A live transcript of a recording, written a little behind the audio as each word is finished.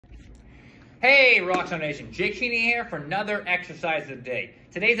Hey, Rockstar Nation, Jake Cheney here for another exercise of the day.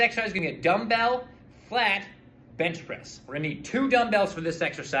 Today's exercise is going to be a dumbbell flat bench press. We're going to need 2 dumbbells for this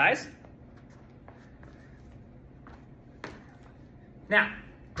exercise. Now,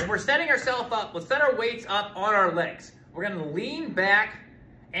 when we're setting ourselves up, let's set our weights up on our legs. We're going to lean back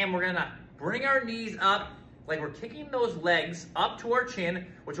and we're going to bring our knees up like we're kicking those legs up to our chin,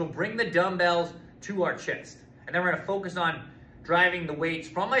 which will bring the dumbbells to our chest. And then we're going to focus on driving the weights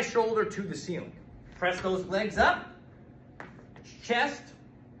from my shoulder to the ceiling. Press those legs up, chest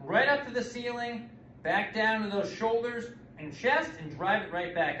right up to the ceiling, back down to those shoulders and chest, and drive it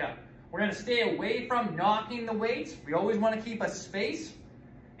right back up. We're going to stay away from knocking the weights. We always want to keep a space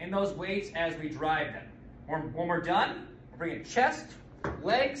in those weights as we drive them. When we're done, we're bringing chest,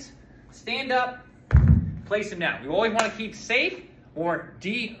 legs, stand up, place them down. We always want to keep safe or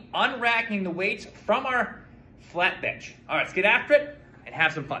unracking the weights from our flat bench. All right, let's get after it and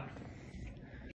have some fun.